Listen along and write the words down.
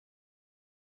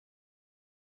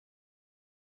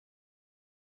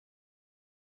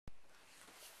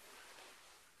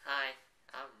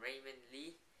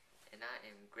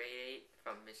am grade 8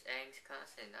 from Ms.Ang's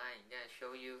class, and I'm going to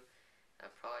show you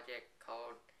a project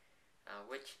called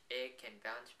which egg can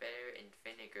bounce better in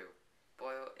vinegar,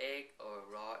 boiled egg or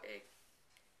raw egg.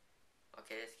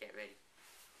 Okay, let's get ready.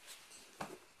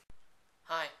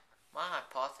 Hi, my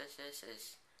hypothesis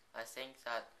is I think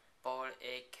that boiled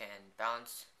egg can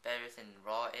bounce better than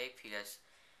raw egg because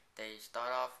they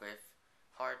start off with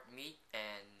hard meat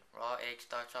and raw egg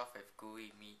starts off with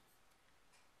gooey meat.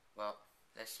 Well,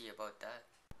 let's see about that.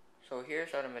 So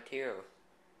here's all the material.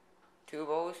 2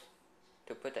 bowls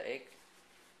to put the eggs,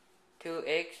 2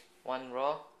 eggs, 1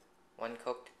 raw, 1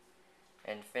 cooked,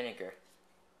 and vinegar,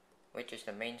 which is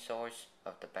the main source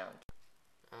of the bounce.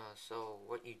 So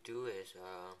what you do is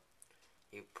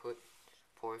you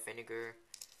pour vinegar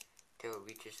till it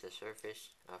reaches the surface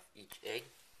of each egg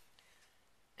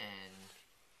and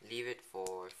leave it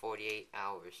for 48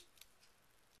 hours.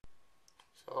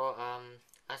 So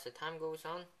as the time goes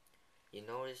on, you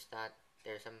notice that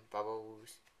there's some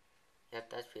bubbles. Yep,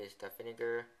 that's because the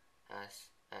vinegar has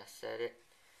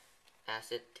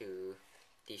acid to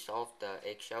dissolve the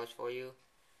eggshells for you,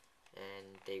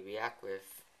 and they react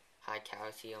with high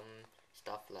calcium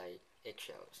stuff like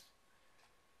eggshells.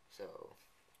 So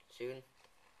soon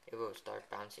it will start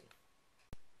bouncing.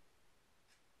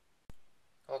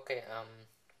 Okay,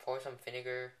 pour some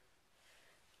vinegar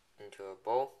into a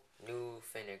bowl, new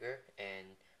vinegar, and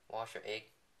wash your egg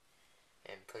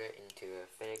and put it into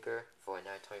a vinegar for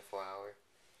another 24 hours,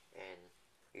 and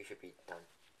you should be done.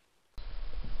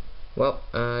 Well,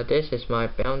 this is my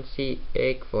bouncy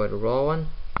egg for the raw one.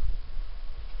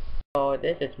 So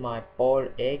this is my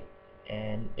boiled egg,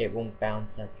 and it won't bounce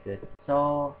as good.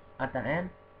 So at the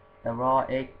end, the raw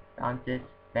egg bounces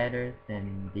better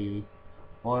than the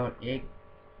boiled egg.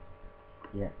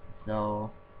 Yeah, so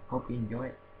hope you enjoy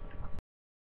it.